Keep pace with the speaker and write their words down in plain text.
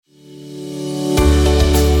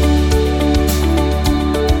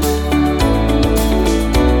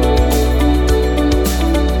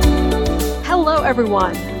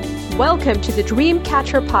Welcome to the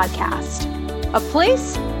Dreamcatcher Podcast, a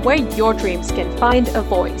place where your dreams can find a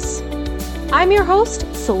voice. I'm your host,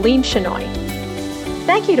 Celine Chenoy.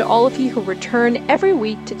 Thank you to all of you who return every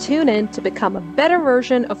week to tune in to become a better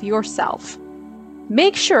version of yourself.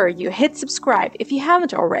 Make sure you hit subscribe if you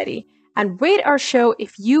haven't already, and rate our show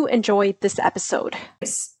if you enjoyed this episode.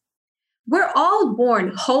 We're all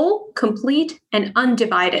born whole, complete, and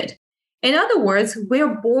undivided. In other words,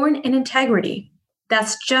 we're born in integrity.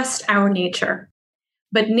 That's just our nature.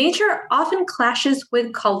 But nature often clashes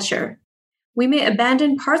with culture. We may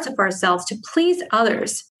abandon parts of ourselves to please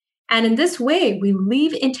others, and in this way, we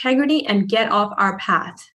leave integrity and get off our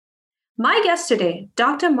path. My guest today,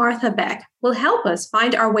 Dr. Martha Beck, will help us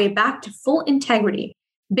find our way back to full integrity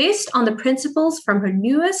based on the principles from her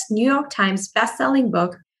newest New York Times bestselling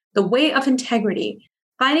book, The Way of Integrity: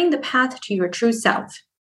 Finding the Path to Your True Self.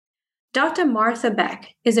 Dr. Martha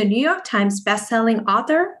Beck is a New York Times bestselling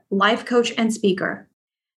author, life coach, and speaker.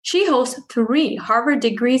 She holds 3 Harvard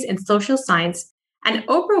degrees in social science, and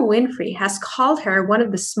Oprah Winfrey has called her one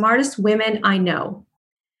of the smartest women I know.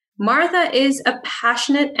 Martha is a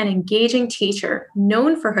passionate and engaging teacher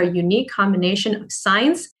known for her unique combination of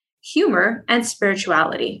science, humor, and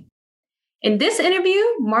spirituality. In this interview,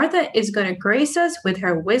 Martha is going to grace us with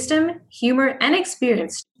her wisdom, humor, and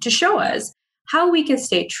experience to show us how we can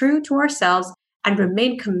stay true to ourselves and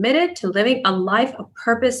remain committed to living a life of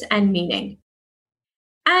purpose and meaning.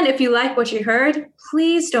 And if you like what you heard,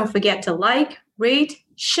 please don't forget to like, rate,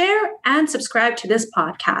 share, and subscribe to this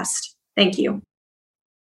podcast. Thank you.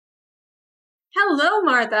 Hello,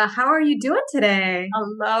 Martha. How are you doing today?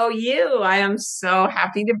 Hello, you. I am so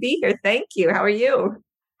happy to be here. Thank you. How are you?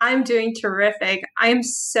 I'm doing terrific. I'm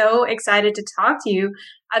so excited to talk to you.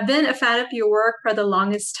 I've been a fan of your work for the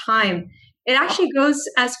longest time. It actually goes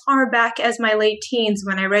as far back as my late teens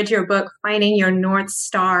when I read your book, Finding Your North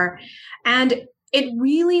Star. And it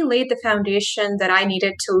really laid the foundation that I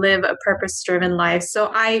needed to live a purpose-driven life. So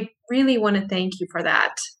I really want to thank you for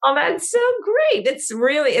that. Oh, that's so great.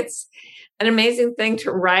 It's an amazing thing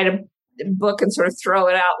to write a book and sort of throw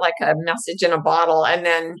it out like a message in a bottle. And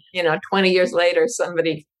then, 20 years later,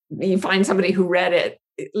 you find somebody who read it,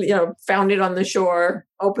 found it on the shore,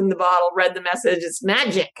 opened the bottle, read the message. It's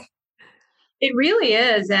magic. It really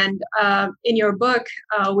is. And in your book,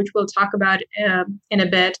 which we'll talk about in a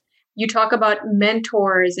bit, you talk about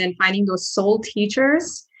mentors and finding those soul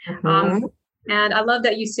teachers. Mm-hmm. And I love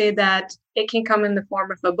that you say that it can come in the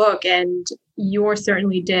form of a book, and yours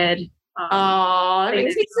certainly did. That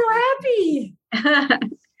makes me so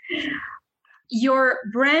happy. Your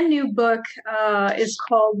brand new book is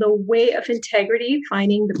called The Way of Integrity: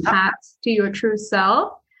 Finding the Path to Your True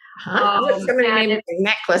Self. Somebody made me a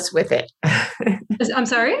necklace with it. I'm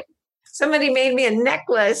sorry? Somebody made me a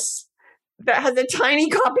necklace that has a tiny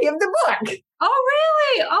copy of the book.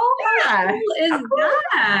 Oh, really? Oh, yeah. how cool is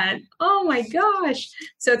that? Oh, my gosh.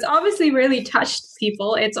 So it's obviously really touched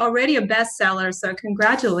people. It's already a bestseller, so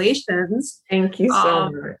congratulations. Thank you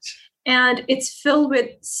so much. And it's filled with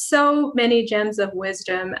so many gems of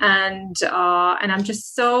wisdom, and I'm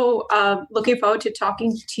just so looking forward to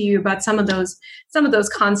talking to you about some of those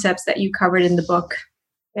concepts that you covered in the book.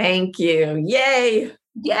 Thank you! Yay!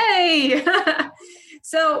 Yay!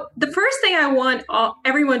 So the first thing I want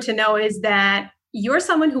everyone to know is that you're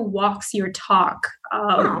someone who walks your talk,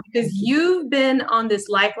 because you've been on this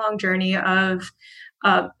lifelong journey of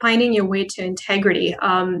finding your way to integrity.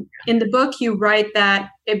 In the book, you write that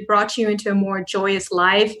it brought you into a more joyous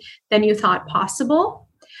life than you thought possible.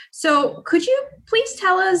 So could you please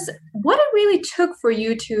tell us what it really took for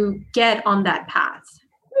you to get on that path?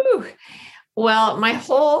 Ooh. Well, my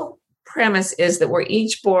whole premise is that we're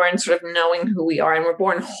each born sort of knowing who we are, and we're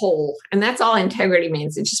born whole. And that's all integrity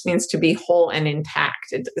means. It just means to be whole and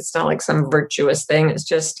intact. It's not like some virtuous thing. It's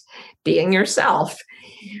just being yourself.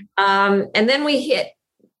 And then we hit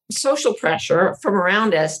social pressure from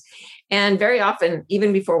around us. And very often,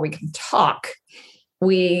 even before we can talk,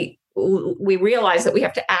 we realize that we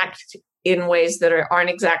have to act in ways that aren't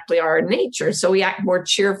exactly our nature. So we act more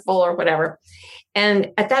cheerful or whatever.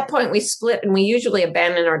 And at that point, we split, and we usually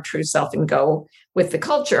abandon our true self and go with the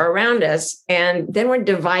culture around us. And then we're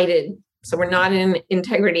divided. So we're not in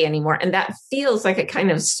integrity anymore. And that feels like a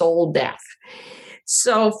kind of soul death.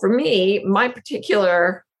 So for me, my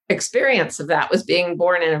particular experience of that was being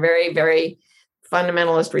born in a very, very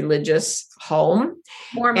fundamentalist religious home.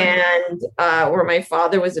 Mormon. And where my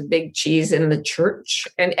father was a big cheese in the church,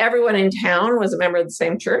 and everyone in town was a member of the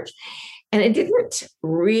same church. And it didn't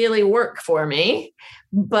really work for me.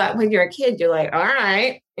 But when you're a kid, you're like, all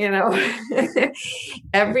right,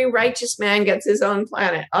 every righteous man gets his own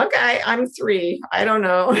planet. Okay, I'm 3. I don't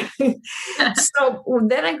know. So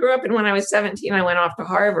then I grew up, and when I was 17, I went off to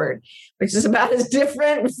Harvard, which is about as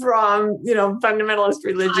different from, fundamentalist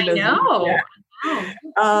religion I as know.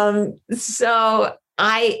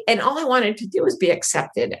 And all I wanted to do was be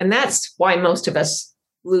accepted. And that's why most of us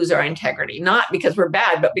lose our integrity, not because we're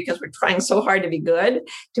bad, but because we're trying so hard to be good,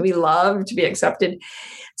 to be loved, to be accepted.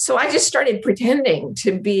 So I just started pretending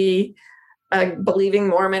to be a believing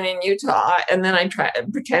Mormon in Utah. And then I tried to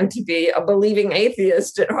pretend to be a believing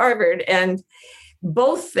atheist at Harvard. And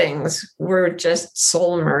both things were just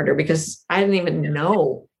soul murder because I didn't even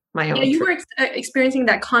know my own. You were experiencing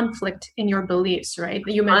that conflict in your beliefs, right?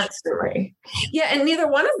 That you mentioned. Constantly. Yeah. And neither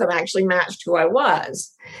one of them actually matched who I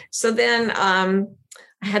was. So then,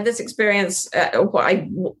 I had this experience. I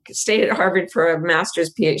stayed at Harvard for a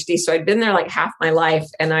master's PhD. So I'd been there like half my life.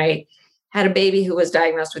 And I had a baby who was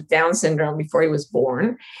diagnosed with Down syndrome before he was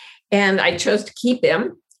born. And I chose to keep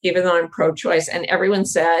him, even though I'm pro-choice. And everyone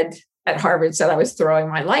at Harvard said I was throwing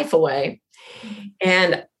my life away.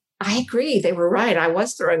 And I agree. They were right. I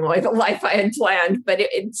was throwing away the life I had planned, but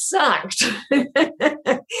it sucked.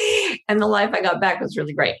 And the life I got back was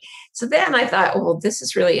really great. So then I thought, well, this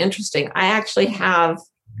is really interesting. I actually have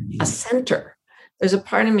a center. There's a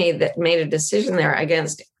part of me that made a decision there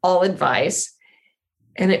against all advice.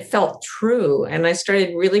 And it felt true. And I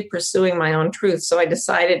started really pursuing my own truth. So I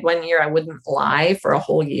decided one year I wouldn't lie for a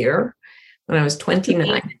whole year when I was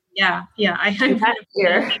 29. Yeah. I had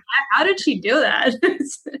year. How did she do that?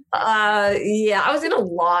 I was in a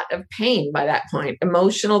lot of pain by that point,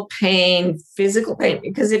 emotional pain, physical pain,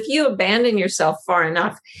 because if you abandon yourself far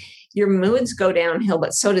enough, your moods go downhill,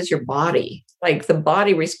 but so does your body. Like the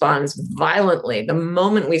body responds violently the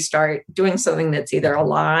moment we start doing something that's either a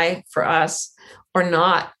lie for us or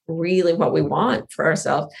not really what we want for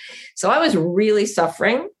ourselves. So I was really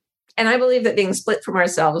suffering. And I believe that being split from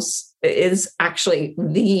ourselves is actually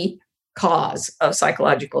the cause of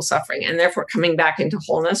psychological suffering. And therefore, coming back into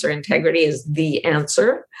wholeness or integrity is the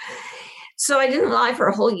answer. So I didn't lie for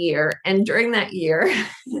a whole year. And during that year,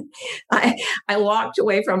 I walked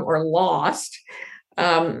away from or lost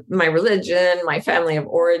my religion, my family of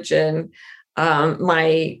origin,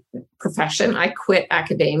 my profession. I quit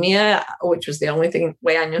academia, which was the only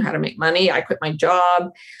way I knew how to make money. I quit my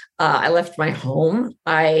job. I left my home.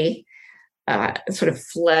 I sort of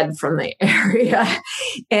fled from the area.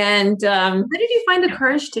 And how did you find the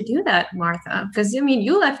courage to do that, Martha? Because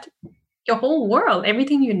you left your whole world,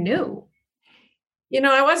 everything you knew.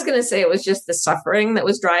 I was going to say it was just the suffering that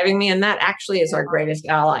was driving me. And that actually is our greatest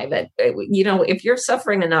ally. That, if you're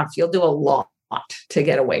suffering enough, you'll do a lot to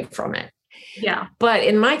get away from it. Yeah. But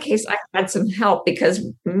in my case, I had some help because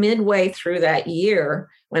midway through that year,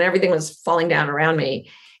 when everything was falling down around me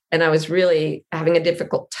and I was really having a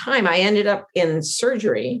difficult time, I ended up in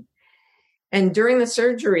surgery. And during the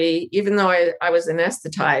surgery, even though I was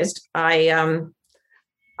anesthetized, I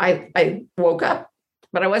woke up,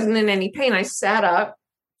 but I wasn't in any pain. I sat up,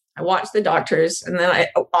 I watched the doctors, and then I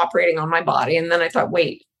operating on my body. And then I thought,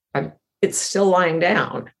 wait, it's still lying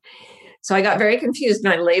down. So I got very confused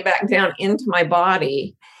and I lay back down into my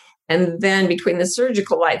body. And then between the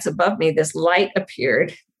surgical lights above me, this light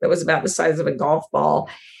appeared that was about the size of a golf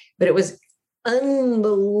ball, but it was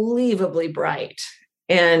unbelievably bright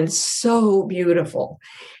and so beautiful.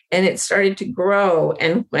 And it started to grow.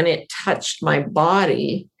 And when it touched my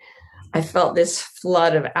body, I felt this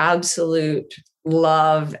flood of absolute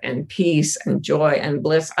love and peace and joy and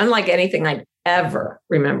bliss, unlike anything I'd ever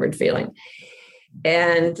remembered feeling.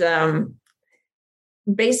 And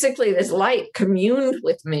basically, this light communed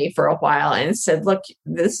with me for a while and said, look,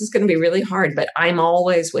 this is going to be really hard, but I'm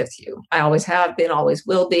always with you. I always have been, always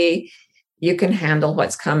will be. You can handle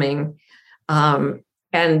what's coming.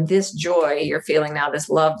 And this joy you're feeling now, this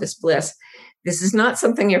love, this bliss, this is not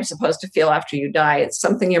something you're supposed to feel after you die. It's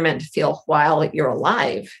something you're meant to feel while you're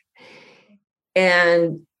alive.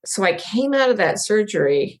 And so I came out of that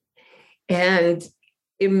surgery and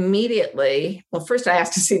immediately, well, first I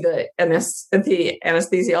asked to see the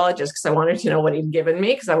anesthesiologist because I wanted to know what he'd given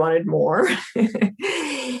me because I wanted more.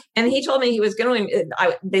 And he told me he was going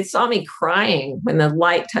to, they saw me crying when the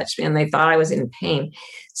light touched me and they thought I was in pain.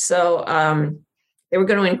 So they were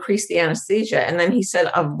going to increase the anesthesia. And then he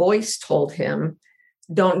said a voice told him,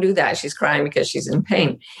 don't do that. She's crying because she's in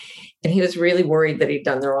pain. And he was really worried that he'd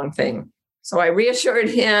done the wrong thing. So I reassured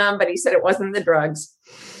him, but he said it wasn't the drugs.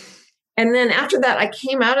 And then after that, I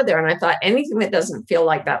came out of there and I thought anything that doesn't feel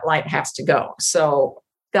like that light has to go. So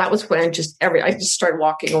that was when I just started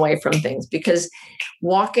walking away from things, because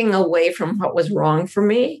walking away from what was wrong for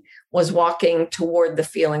me was walking toward the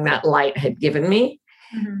feeling that light had given me.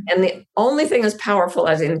 Mm-hmm. And the only thing as powerful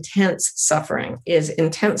as intense suffering is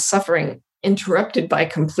intense suffering interrupted by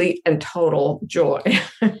complete and total joy.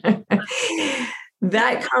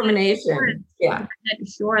 That combination, that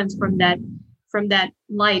assurance from that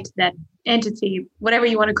light, that entity, whatever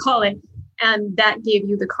you want to call it, and that gave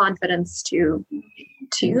you the confidence to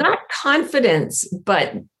not confidence,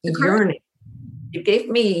 but yearning. It gave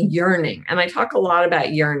me yearning, and I talk a lot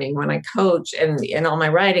about yearning when I coach and in all my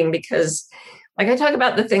writing, because like I talk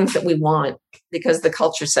about the things that we want because the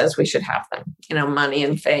culture says we should have them, money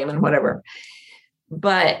and fame and whatever.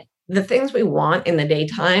 But the things we want in the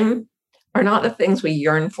daytime are not the things we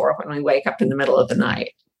yearn for when we wake up in the middle of the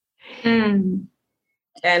night. Mm.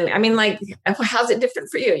 And I mean, like, how's it different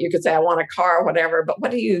for you? You could say, I want a car or whatever, but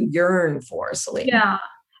what do you yearn for, Celine? Yeah.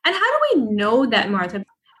 And how do we know that, Martha?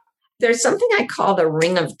 There's something I call the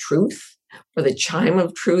ring of truth, or the chime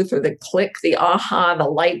of truth, or the click, the aha, the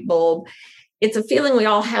light bulb. It's a feeling we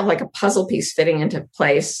all have, like a puzzle piece fitting into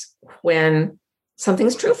place when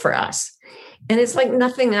something's true for us. And it's like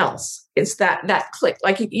nothing else. It's that click.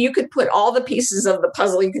 Like you could put all the pieces of the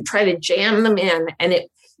puzzle, you could try to jam them in, and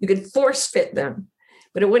you could force fit them,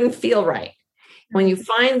 but it wouldn't feel right. When you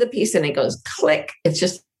find the piece and it goes click, it's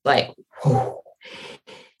just like, whew.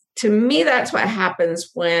 To me, that's what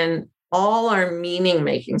happens when all our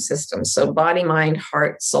meaning-making systems, so body, mind,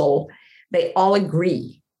 heart, soul, they all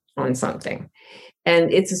agree on something.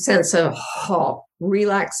 And it's a sense of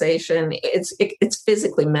relaxation. It's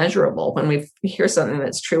physically measurable. When we hear something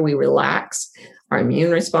that's true, we relax. Our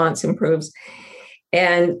immune response improves.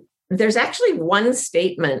 And there's actually one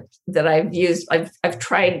statement that I've used. I've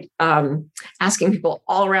tried asking people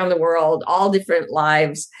all around the world, all different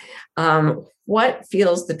lives, what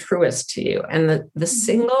feels the truest to you? And the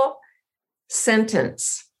single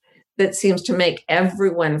sentence that seems to make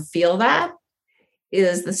everyone feel that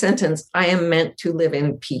is the sentence, I am meant to live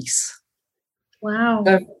in peace. Wow.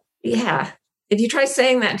 Yeah. If you try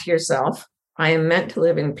saying that to yourself, I am meant to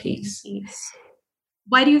live in peace.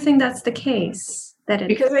 Why do you think that's the case?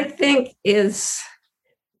 Because I think peace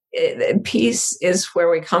is where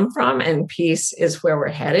we come from, and peace is where we're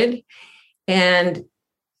headed. And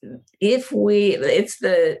it's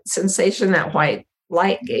the sensation that white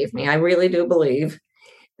light gave me. I really do believe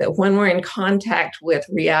that when we're in contact with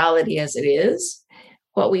reality as it is,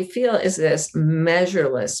 what we feel is this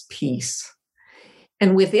measureless peace.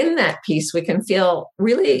 And within that peace, we can feel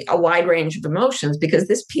really a wide range of emotions, because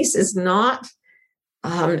this peace is not,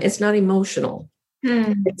 it's not emotional.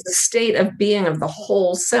 It's a state of being of the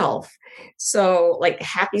whole self. So like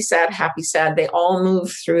happy, sad, they all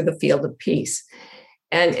move through the field of peace.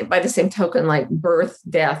 And by the same token, like birth,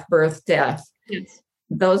 death, yes.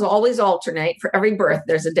 Those always alternate. For every birth,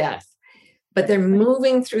 there's a death. But they're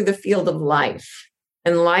moving through the field of life.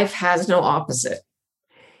 And life has no opposite.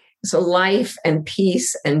 So life and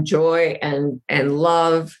peace and joy and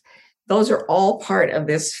love, those are all part of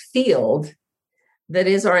this field that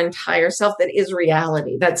is our entire self, that is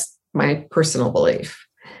reality. That's my personal belief.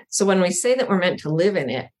 So when we say that we're meant to live in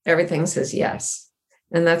it, everything says yes.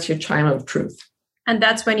 And that's your chime of truth. And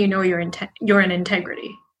that's when you know you're in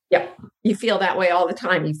integrity. Yeah. You feel that way all the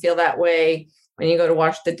time. You feel that way when you go to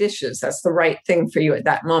wash the dishes. That's the right thing for you at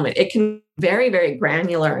that moment. It can be very, very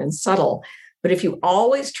granular and subtle. But if you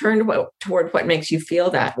always turn toward what makes you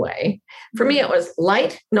feel that way, for me, it was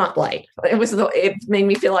light, not light. It made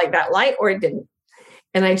me feel like that light, or it didn't.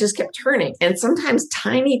 And I just kept turning, and sometimes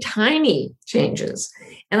tiny, tiny changes.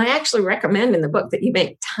 And I actually recommend in the book that you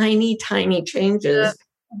make tiny, tiny changes.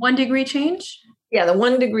 1 degree change? Yeah, the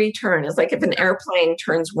 1 degree turn is like if an airplane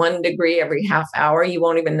turns 1 degree every half hour, you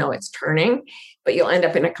won't even know it's turning, but you'll end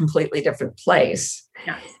up in a completely different place.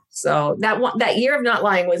 Yeah. So that year of not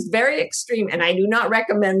lying was very extreme, and I do not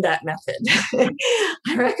recommend that method.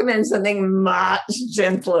 I recommend something much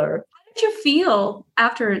gentler. How did you feel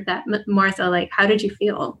after that, Martha? Like, how did you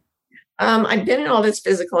feel? I've been in all this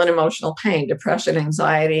physical and emotional pain, depression,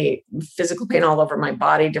 anxiety, physical pain all over my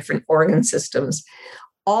body, different organ systems.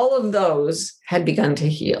 All of those had begun to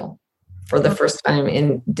heal for the first time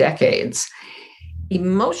in decades.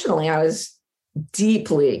 Emotionally, I was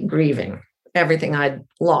deeply grieving everything I'd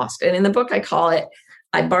lost. And in the book,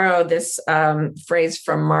 I borrow this phrase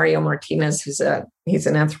from Mario Martinez, he's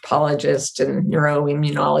an anthropologist and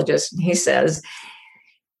neuroimmunologist. And he says,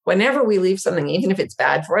 whenever we leave something, even if it's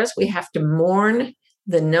bad for us, we have to mourn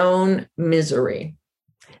the known misery.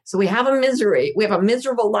 So we have a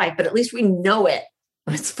miserable life, but at least we know it.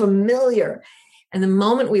 It's familiar. And the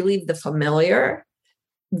moment we leave the familiar,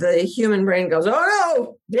 the human brain goes, oh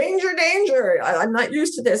no, danger, danger. I'm not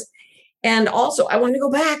used to this. And also, I want to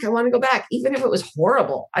go back. I want to go back, even if it was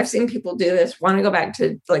horrible. I've seen people do this, want to go back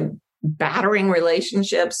to like battering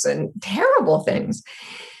relationships and terrible things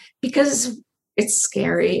because it's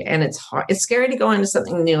scary and it's hard. It's scary to go into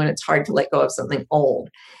something new and it's hard to let go of something old.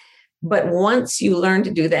 But once you learn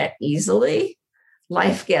to do that easily,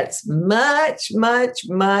 life gets much, much,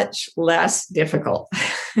 much less difficult.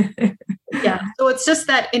 Yeah. So it's just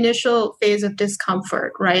that initial phase of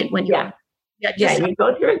discomfort, right? When you you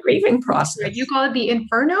go through a grieving process. You call it the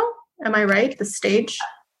inferno? Am I right? The stage?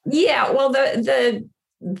 Yeah. Well,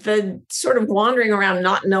 the sort of wandering around,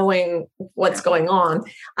 not knowing what's going on.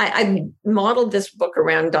 I modeled this book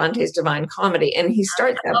around Dante's Divine Comedy, and he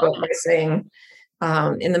starts that book by saying,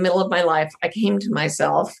 in the middle of my life, I came to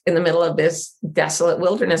myself in the middle of this desolate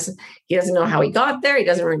wilderness. He doesn't know how he got there. He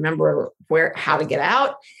doesn't remember how to get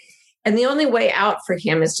out. And the only way out for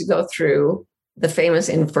him is to go through the famous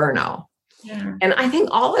inferno. Yeah. And I think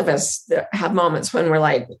all of us have moments when we're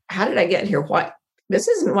like, how did I get here? What? This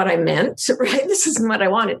isn't what I meant, right? This isn't what I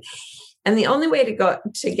wanted. And the only way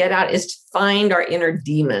to get out is to find our inner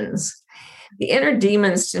demons. The inner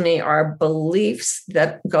demons to me are beliefs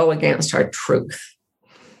that go against our truth.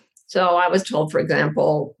 So I was told, for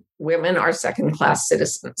example, women are second-class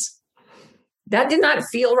citizens. That did not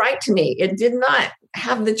feel right to me. It did not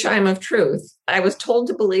have the chime of truth. I was told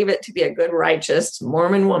to believe it to be a good, righteous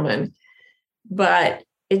Mormon woman, but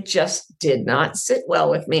it just did not sit well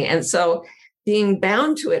with me. And so being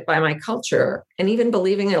bound to it by my culture and even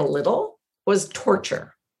believing it a little was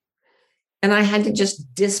torture. And I had to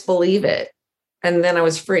just disbelieve it. And then I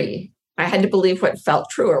was free. I had to believe what felt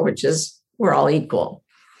truer, which is we're all equal.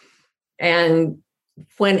 And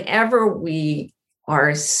whenever we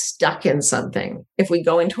are stuck in something, if we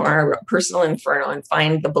go into our personal inferno and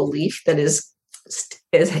find the belief that is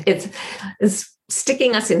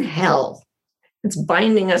sticking us in hell, it's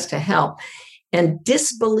binding us to hell, and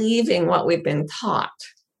disbelieving what we've been taught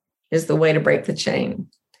is the way to break the chain.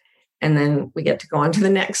 And then we get to go on to the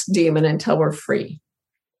next demon until we're free.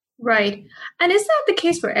 Right. And is that the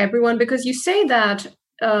case for everyone? Because you say that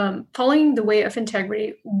following the way of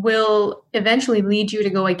integrity will eventually lead you to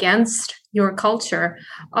go against your culture.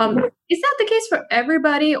 Is that the case for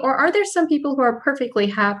everybody? Or are there some people who are perfectly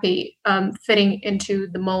happy fitting into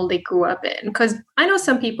the mold they grew up in? Because I know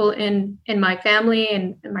some people in my family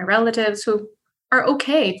and my relatives who are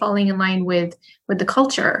okay falling in line with the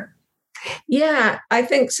culture. Yeah, I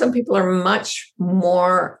think some people are much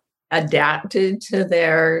more adapted to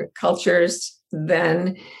their cultures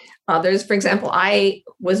than others. For example, I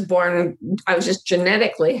was just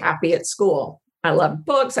genetically happy at school. I loved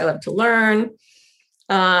books. I loved to learn.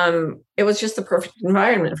 It was just the perfect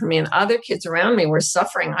environment for me. And other kids around me were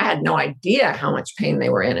suffering. I had no idea how much pain they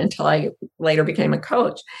were in until I later became a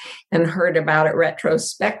coach and heard about it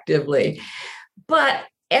retrospectively. But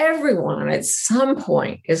everyone at some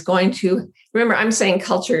point is going to, remember, I'm saying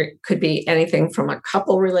culture could be anything from a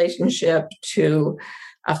couple relationship to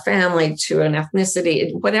a family to an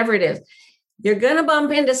ethnicity, whatever it is. You're going to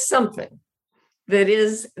bump into something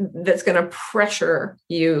that's going to pressure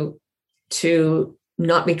you to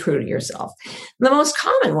not be true to yourself. The most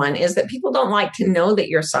common one is that people don't like to know that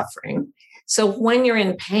you're suffering. So when you're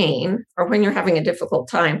in pain or when you're having a difficult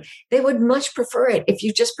time, they would much prefer it if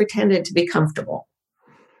you just pretended to be comfortable.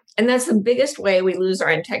 And that's the biggest way we lose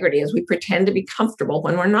our integrity, is we pretend to be comfortable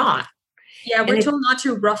when we're not. Yeah, we're told not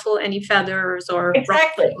to ruffle any feathers or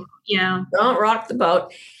exactly. Don't rock the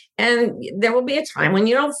boat. And there will be a time when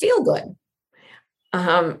you don't feel good.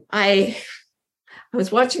 I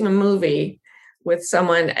was watching a movie with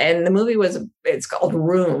someone, and the movie it's called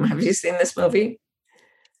Room. Have you seen this movie?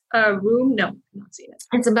 Room? No, I've not seen it.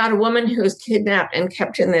 It's about a woman who is kidnapped and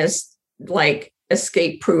kept in this like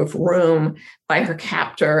escape-proof room by her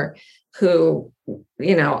captor who,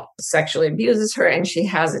 sexually abuses her, and she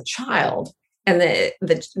has a child. And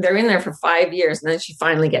they're in there for 5 years, and then she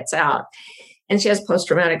finally gets out. And she has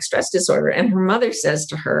post-traumatic stress disorder. And her mother says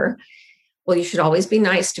to her, well, you should always be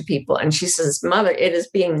nice to people. And she says, Mother, it is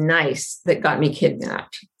being nice that got me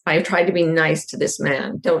kidnapped. I tried to be nice to this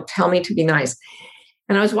man. Don't tell me to be nice.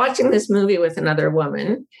 And I was watching this movie with another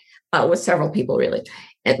woman, with several people really.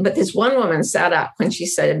 But this one woman sat up when she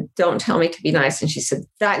said, don't tell me to be nice. And she said,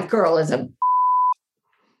 that girl is a.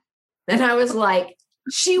 And I was like,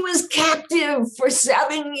 she was captive for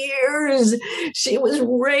 7 years. She was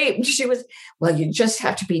raped. Well, you just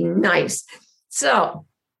have to be nice. So,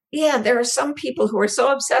 yeah, there are some people who are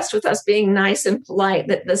so obsessed with us being nice and polite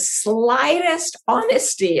that the slightest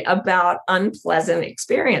honesty about unpleasant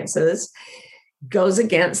experiences goes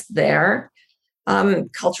against their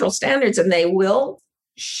cultural standards, and they will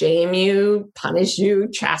shame you, punish you,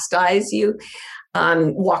 chastise you,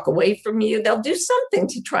 walk away from you. They'll do something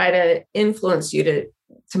to try to influence you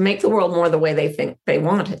to make the world more the way they think they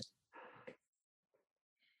want it.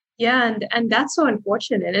 Yeah, and that's so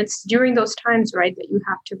unfortunate. It's during those times, right, that you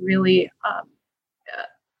have to really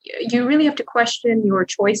you really have to question your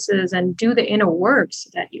choices and do the inner work so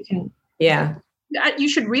that you can. Yeah. You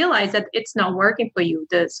should realize that it's not working for you.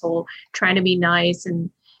 This whole trying to be nice and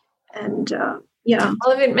yeah.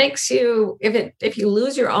 Well, if you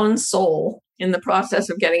lose your own soul in the process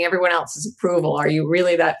of getting everyone else's approval, are you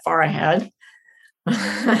really that far ahead?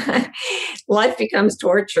 Life becomes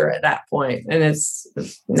torture at that point, and it's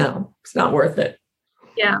not worth it.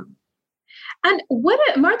 Yeah. And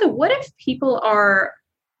Martha, what if people are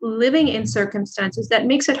living in circumstances that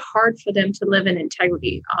makes it hard for them to live in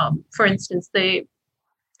integrity? For instance, they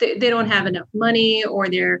don't have enough money, or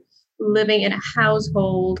they're living in a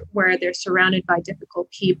household where they're surrounded by difficult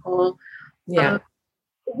people. Yeah.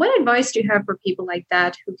 What advice do you have for people like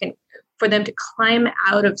that for them to climb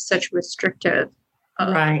out of such restrictive?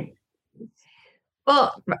 Right.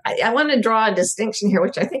 Well, I want to draw a distinction here,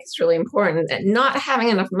 which I think is really important. That not having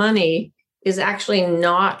enough money is actually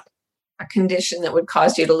not a condition that would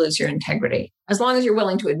cause you to lose your integrity, as long as you're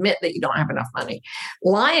willing to admit that you don't have enough money.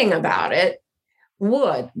 Lying about it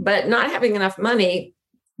would, but not having enough money,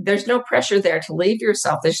 there's no pressure there to leave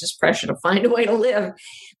yourself. There's just pressure to find a way to live.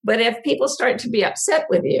 But if people start to be upset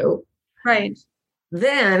with you, right,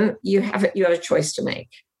 then you have a choice to make.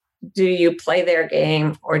 Do you play their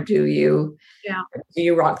game, or do you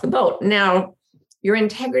rock the boat? Now, your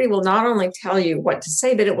integrity will not only tell you what to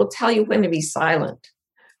say, but it will tell you when to be silent,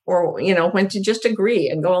 or, when to just agree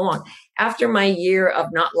and go along. After my year of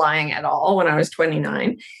not lying at all, when I was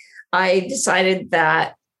 29, I decided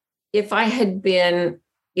that if I had been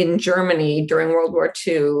in Germany during World War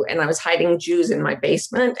II and I was hiding Jews in my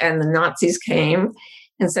basement and the Nazis came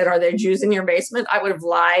and said, "Are there Jews in your basement?" I would have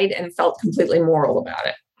lied and felt completely moral about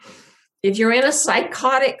it. If you're in a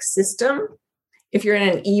psychotic system, if you're in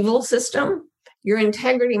an evil system, your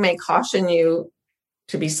integrity may caution you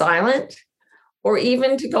to be silent, or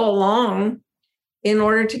even to go along in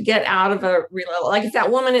order to get out of like if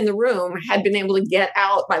that woman in the room had been able to get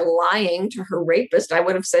out by lying to her rapist, I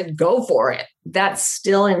would have said, go for it. That's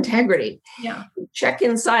still integrity. Yeah. Check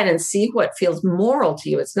inside and see what feels moral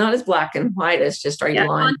to you. It's not as black and white as just, are you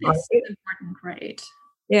lying? Context is important, right?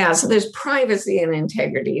 Yeah, so there's privacy and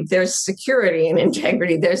integrity. There's security and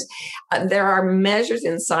integrity. There are measures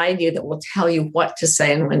inside you that will tell you what to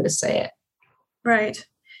say and when to say it. Right.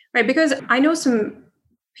 Because I know some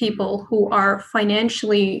people who are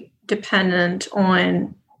financially dependent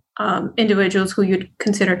on individuals who you'd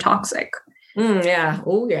consider toxic. Yeah.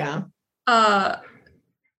 Oh, yeah.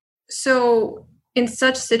 So in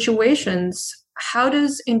such situations, how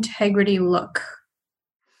does integrity look?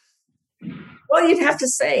 Well, you'd have to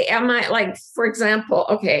say, am I, like, for example,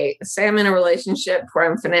 okay, say I'm in a relationship where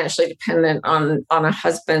I'm financially dependent on a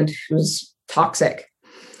husband who's toxic.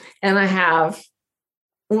 And I have,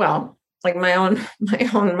 well, like my own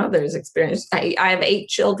mother's experience. I have 8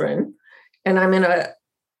 children, and I'm in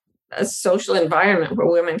a social environment where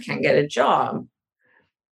women can't get a job.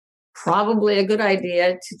 Probably a good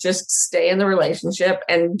idea to just stay in the relationship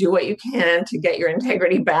and do what you can to get your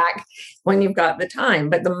integrity back when you've got the time.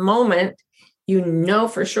 But the moment you know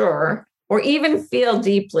for sure, or even feel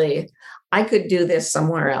deeply, I could do this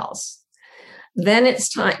somewhere else, then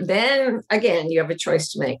it's time. Then again, you have a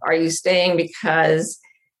choice to make. Are you staying because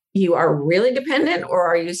you are really dependent, or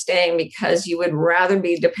are you staying because you would rather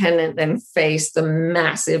be dependent than face the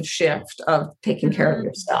massive shift of taking care of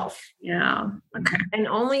yourself? Yeah. Okay. And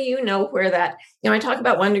only you know where that, I talk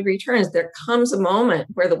about 1 degree turns. There comes a moment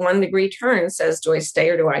where the 1 degree turn says, do I stay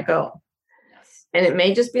or do I go? Yes. And it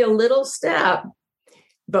may just be a little step,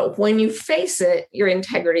 but when you face it, your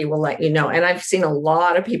integrity will let you know. And I've seen a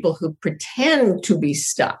lot of people who pretend to be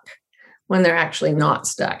stuck when they're actually not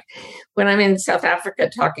stuck. When I'm in South Africa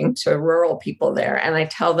talking to rural people there, and I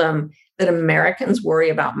tell them that Americans worry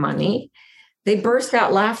about money, they burst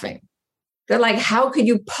out laughing. They're like, how could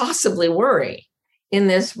you possibly worry in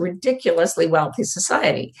this ridiculously wealthy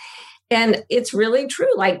society? And it's really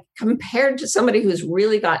true. Like, compared to somebody who's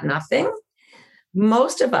really got nothing,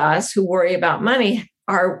 most of us who worry about money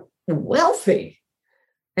are wealthy.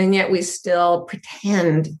 And yet we still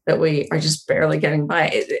pretend that we are just barely getting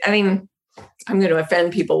by. I mean, I'm going to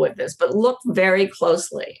offend people with this, but look very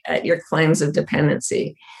closely at your claims of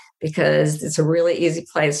dependency, because it's a really easy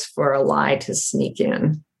place for a lie to sneak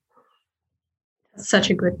in. Such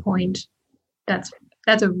a good point. That's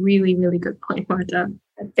a really, really good point, Martha.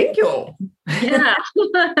 Thank you. Yeah.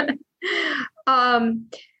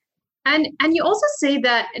 And you also say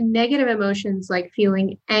that negative emotions like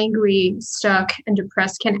feeling angry, stuck, and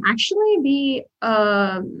depressed can actually be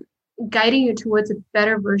guiding you towards a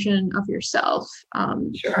better version of yourself.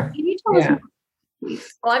 Sure. Can you tell us more,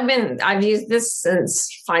 please? Well, I've used this since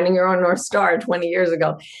Finding Your Own North Star 20 years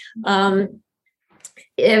ago.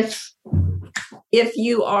 If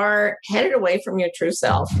you are headed away from your true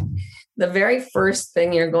self, the very first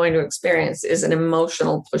thing you're going to experience is an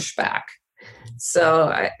emotional pushback.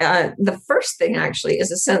 So the first thing actually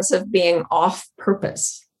is a sense of being off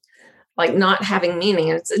purpose, like not having meaning.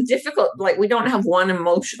 And it's a difficult, like we don't have one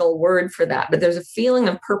emotional word for that, but there's a feeling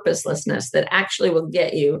of purposelessness that actually will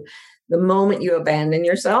get you the moment you abandon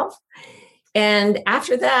yourself. And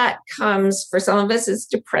after that comes, for some of us, it's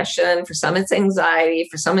depression. For some, it's anxiety.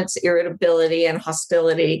 For some, it's irritability and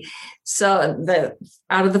hostility. So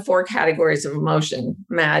out of the 4 categories of emotion,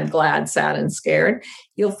 mad, glad, sad, and scared,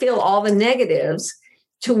 you'll feel all the negatives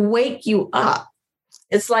to wake you up.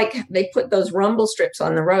 It's like they put those rumble strips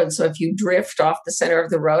on the road. So if you drift off the center of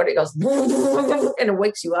the road, it goes and it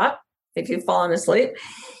wakes you up if you've fallen asleep.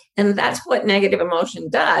 And that's what negative emotion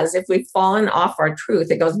does. If we've fallen off our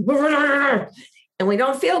truth, it goes and we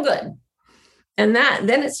don't feel good. And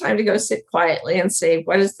then it's time to go sit quietly and say,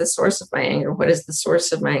 what is the source of my anger? What is the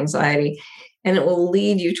source of my anxiety? And it will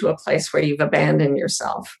lead you to a place where you've abandoned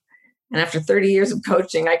yourself. And after 30 years of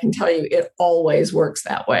coaching, I can tell you it always works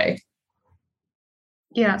that way.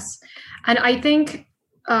 Yes. And I think,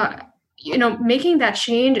 making that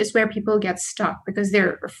change is where people get stuck because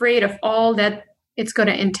they're afraid of all that it's going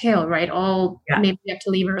to entail, right? Maybe you have to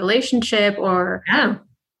leave a relationship or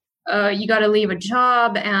you got to leave a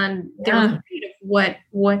job, and they're afraid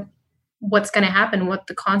of what's going to happen, what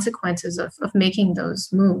the consequences of making those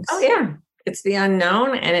moves. Oh yeah. It's the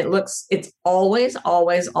unknown, and it's always,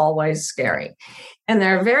 always, always scary. And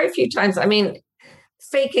there are very few times,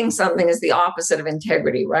 faking something is the opposite of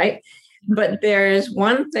integrity, right? But there's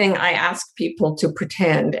one thing I ask people to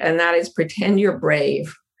pretend, and that is pretend you're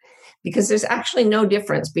brave. Because there's actually no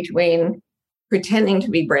difference between pretending to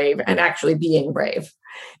be brave and actually being brave.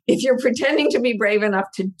 If you're pretending to be brave enough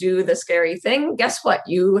to do the scary thing, guess what?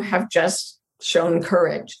 You have just shown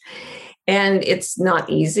courage. And it's not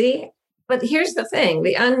easy. But here's the thing.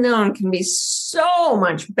 The unknown can be so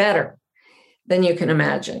much better than you can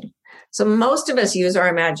imagine. So most of us use our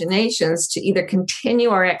imaginations to either continue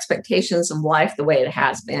our expectations of life the way it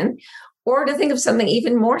has been, or to think of something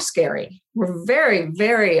even more scary. We're very,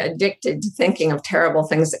 very addicted to thinking of terrible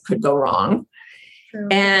things that could go wrong. True.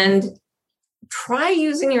 And try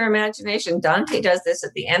using your imagination. Dante does this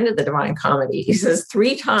at the end of the Divine Comedy. He says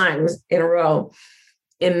 3 times in a row,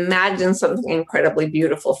 imagine something incredibly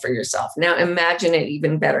beautiful for yourself. Now imagine it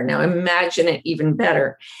even better. Now imagine it even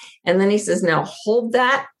better. And then he says, now hold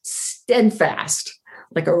that steadfast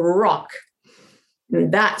like a rock.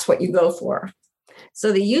 And that's what you go for.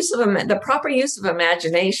 So the proper use of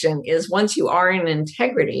imagination is, once you are in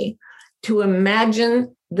integrity, to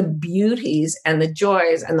imagine the beauties and the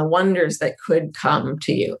joys and the wonders that could come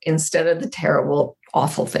to you instead of the terrible,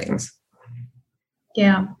 awful things.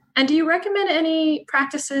 Yeah. And do you recommend any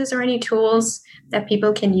practices or any tools that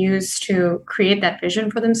people can use to create that vision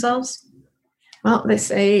for themselves? Well, they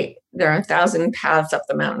say there are 1,000 paths up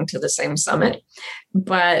the mountain to the same summit.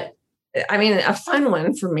 But a fun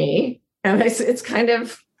one for me, and it's kind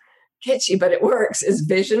of kitschy, but it works, is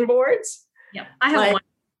vision boards. Yeah, I have one.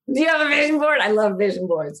 Do you have a vision board? I love vision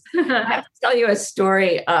boards. I have to tell you a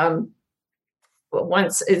story.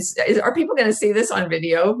 Once are people going to see this on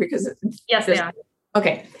video? Because yes, they are.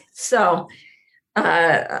 Okay, so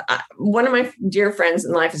one of my dear friends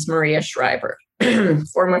in life is Maria Shriver,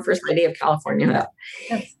 former First Lady of California.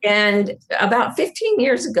 Yes. And about 15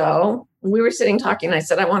 years ago, we were sitting talking, and I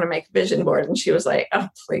said, I want to make a vision board. And she was like, oh,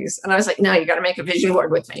 please. And I was like, no, you got to make a vision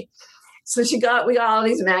board with me. So we got all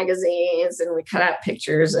these magazines, and we cut out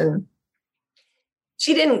pictures, and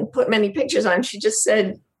she didn't put many pictures on. She just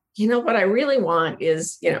said, what I really want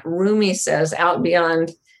is, Rumi says, out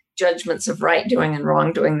beyond judgments of right doing and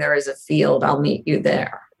wrongdoing, there is a field. I'll meet you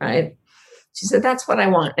there. Right. She said, that's what I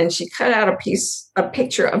want. And she cut out a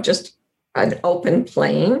picture of just an open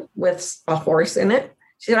plain with a horse in it.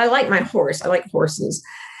 She said, I like my horse. I like horses.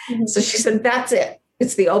 Mm-hmm. So she said, that's it.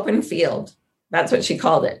 It's the open field. That's what she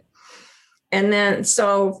called it. And then,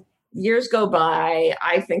 so years go by,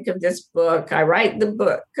 I think of this book, I write the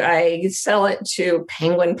book, I sell it to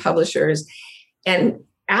Penguin publishers. And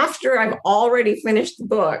after I've already finished the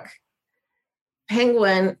book,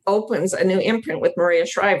 Penguin opens a new imprint with Maria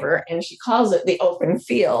Shriver, and she calls it The Open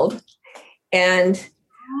Field. And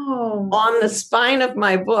Oh. On the spine of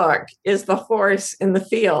my book is the horse in the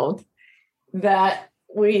field that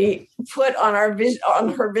we put on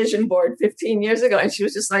her vision board 15 years ago. And she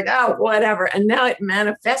was just like, oh, whatever. And now it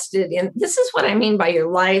manifested in, this is what I mean by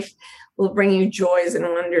your life will bring you joys and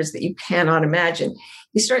wonders that you cannot imagine.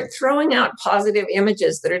 You start throwing out positive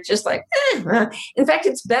images that are just like, in fact,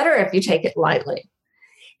 it's better if you take it lightly.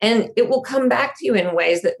 And it will come back to you in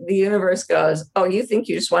ways that the universe goes, oh, you think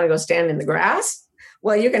you just want to go stand in the grass?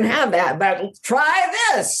 Well, you can have that, but try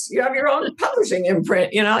this. You have your own publishing imprint.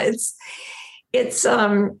 It's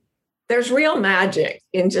there's real magic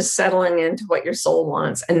in just settling into what your soul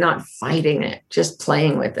wants and not fighting it, just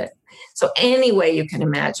playing with it. So any way you can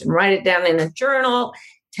imagine, write it down in a journal,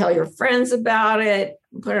 tell your friends about it,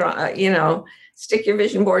 put it on, stick your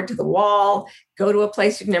vision board to the wall, go to a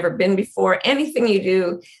place you've never been before. Anything you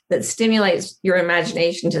do that stimulates your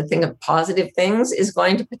imagination to think of positive things is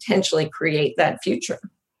going to potentially create that future.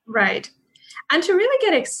 Right. And to really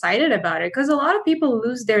get excited about it, because a lot of people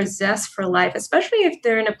lose their zest for life, especially if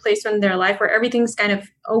they're in a place in their life where everything's kind of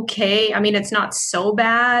okay. I mean, it's not so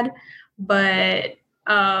bad, but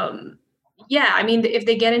if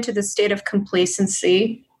they get into the state of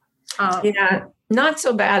complacency. Not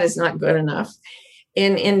so bad is not good enough.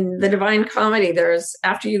 In the Divine Comedy, there's,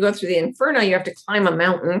 after you go through the Inferno, you have to climb a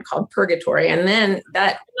mountain called Purgatory. And then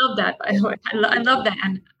that... I love that, by the way. I love that.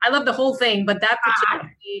 And I love the whole thing, but that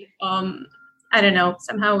particularly, I don't know,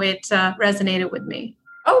 somehow it resonated with me.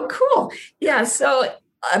 Oh, cool. Yeah. So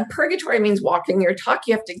purgatory means walking your talk.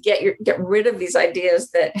 You have to get rid of these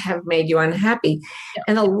ideas that have made you unhappy. Yeah.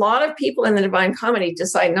 And a lot of people in the Divine Comedy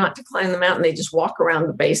decide not to climb the mountain. They just walk around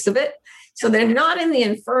the base of it. So they're not in the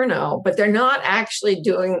Inferno, but they're not actually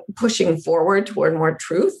pushing forward toward more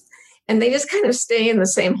truth. And they just kind of stay in the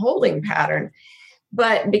same holding pattern.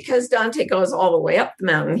 But because Dante goes all the way up the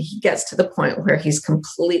mountain, he gets to the point where he's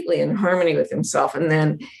completely in harmony with himself. And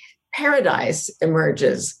then paradise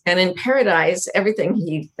emerges. And in paradise, everything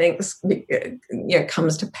he thinks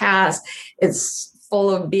comes to pass. It's full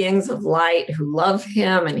of beings of light who love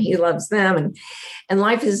him and he loves them. And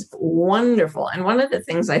life is wonderful. And one of the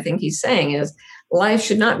things I think he's saying is life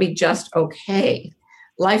should not be just okay.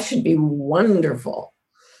 Life should be wonderful.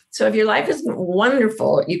 So if your life isn't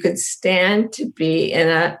wonderful, you could stand to be in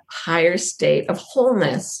a higher state of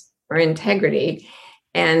wholeness or integrity.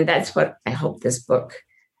 And that's what I hope this book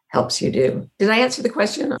helps you do. Did I answer the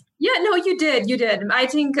question? Yeah, no, you did. You did. I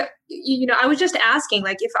think, I was just asking,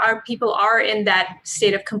 like, if our people are in that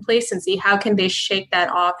state of complacency, how can they shake that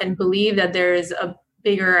off and believe that there is a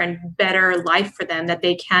bigger and better life for them, that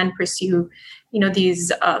they can pursue,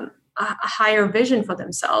 these a higher vision for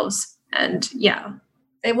themselves? And yeah.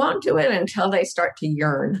 They won't do it until they start to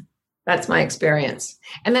yearn. That's my experience.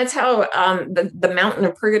 And that's how the mountain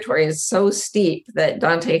of purgatory is so steep that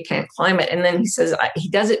Dante can't climb it. And then he says he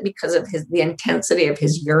does it because of the intensity of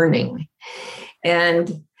his yearning.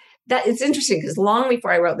 And that it's interesting because long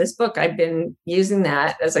before I wrote this book, I've been using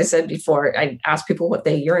that. As I said before, I ask people what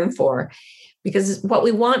they yearn for, because what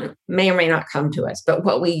we want may or may not come to us, but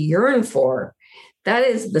what we yearn for, that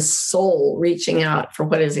is the soul reaching out for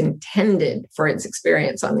what is intended for its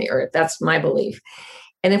experience on the earth. That's my belief.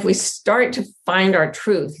 And if we start to find our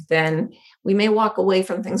truth, then we may walk away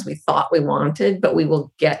from things we thought we wanted, but we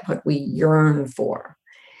will get what we yearn for.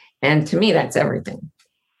 And to me, that's everything.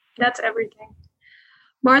 That's everything.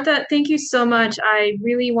 Martha, thank you so much. I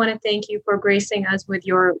really want to thank you for gracing us with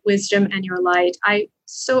your wisdom and your light. I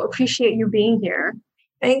so appreciate you being here.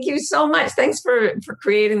 Thank you so much. Thanks for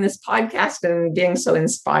creating this podcast and being so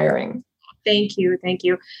inspiring. Thank you. Thank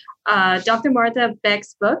you. Dr. Martha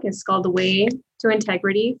Beck's book is called The Way to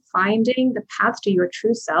Integrity, Finding the Path to Your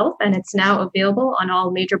True Self, and it's now available on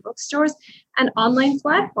all major bookstores and online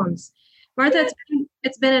platforms. Martha,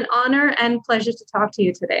 it's been an honor and pleasure to talk to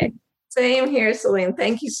you today. Same here, Celine.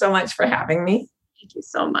 Thank you so much for having me. Thank you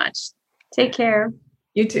so much. Take care.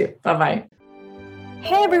 You too. Bye-bye.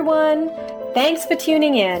 Hey, everyone. Thanks for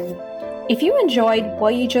tuning in. If you enjoyed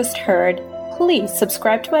what you just heard, please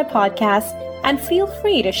subscribe to my podcast and feel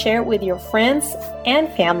free to share it with your friends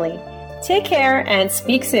and family. Take care and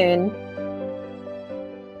speak soon.